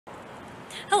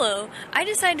Hello, I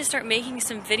decided to start making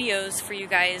some videos for you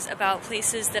guys about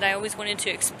places that I always wanted to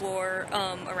explore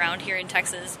around here in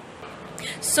Texas.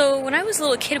 So when I was a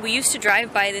little kid, we used to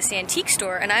drive by this antique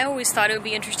store, and I always thought it would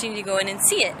be interesting to go in and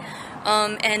see it.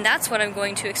 And that's what I'm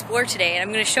going to explore today, and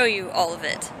I'm going to show you all of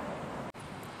it.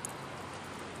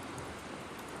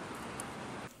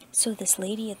 So this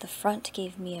lady at the front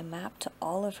gave me a map to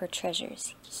all of her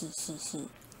treasures. Hee hee hee.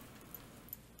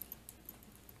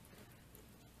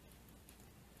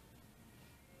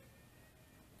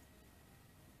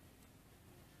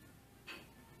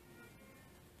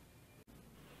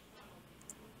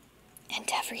 And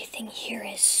everything here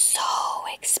is so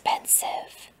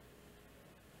expensive.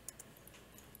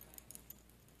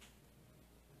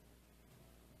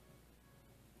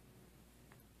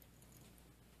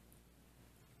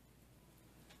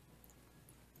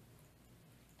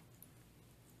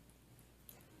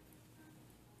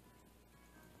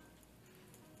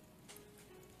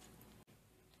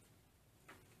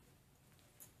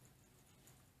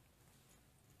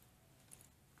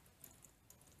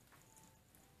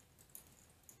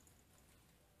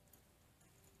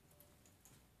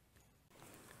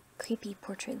 Creepy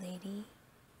portrait lady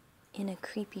in a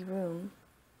creepy room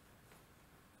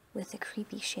with a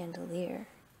creepy chandelier.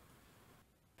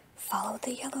 Follow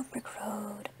the yellow brick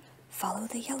road, follow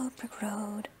the yellow brick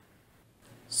road.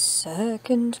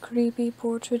 Second creepy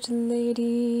portrait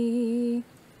lady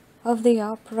of the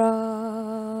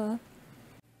opera.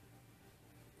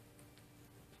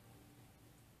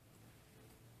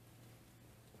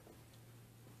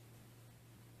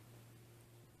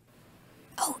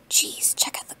 Oh geez,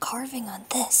 check out the carving on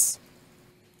this.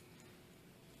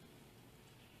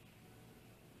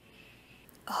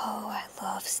 Oh, I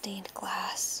love stained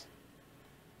glass.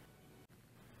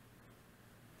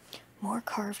 More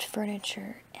carved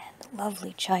furniture and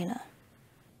lovely china.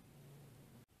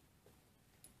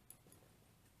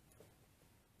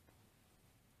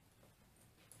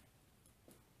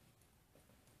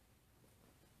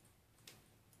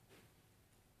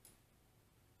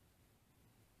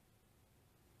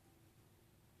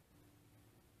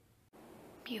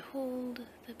 Behold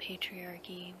the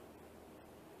patriarchy.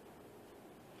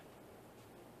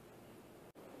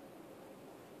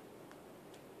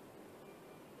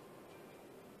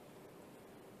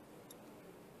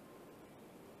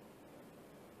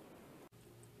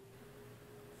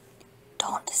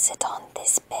 Don't sit on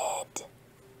this bed.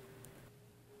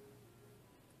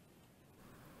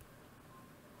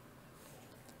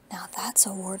 Now that's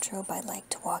a wardrobe I'd like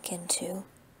to walk into.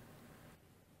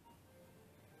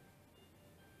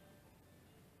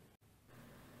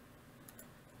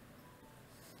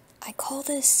 I call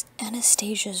this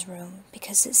Anastasia's room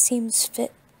because it seems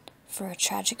fit for a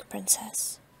tragic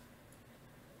princess.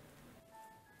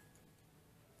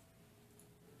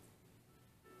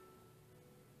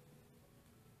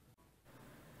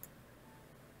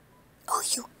 Oh,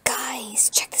 you guys,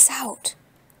 check this out.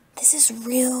 This is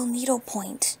real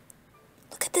needlepoint.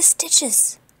 Look at the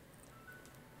stitches.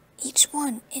 Each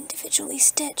one individually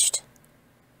stitched.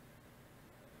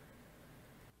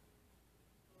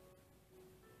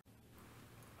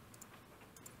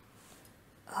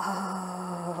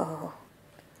 Oh,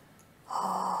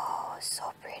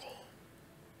 so pretty.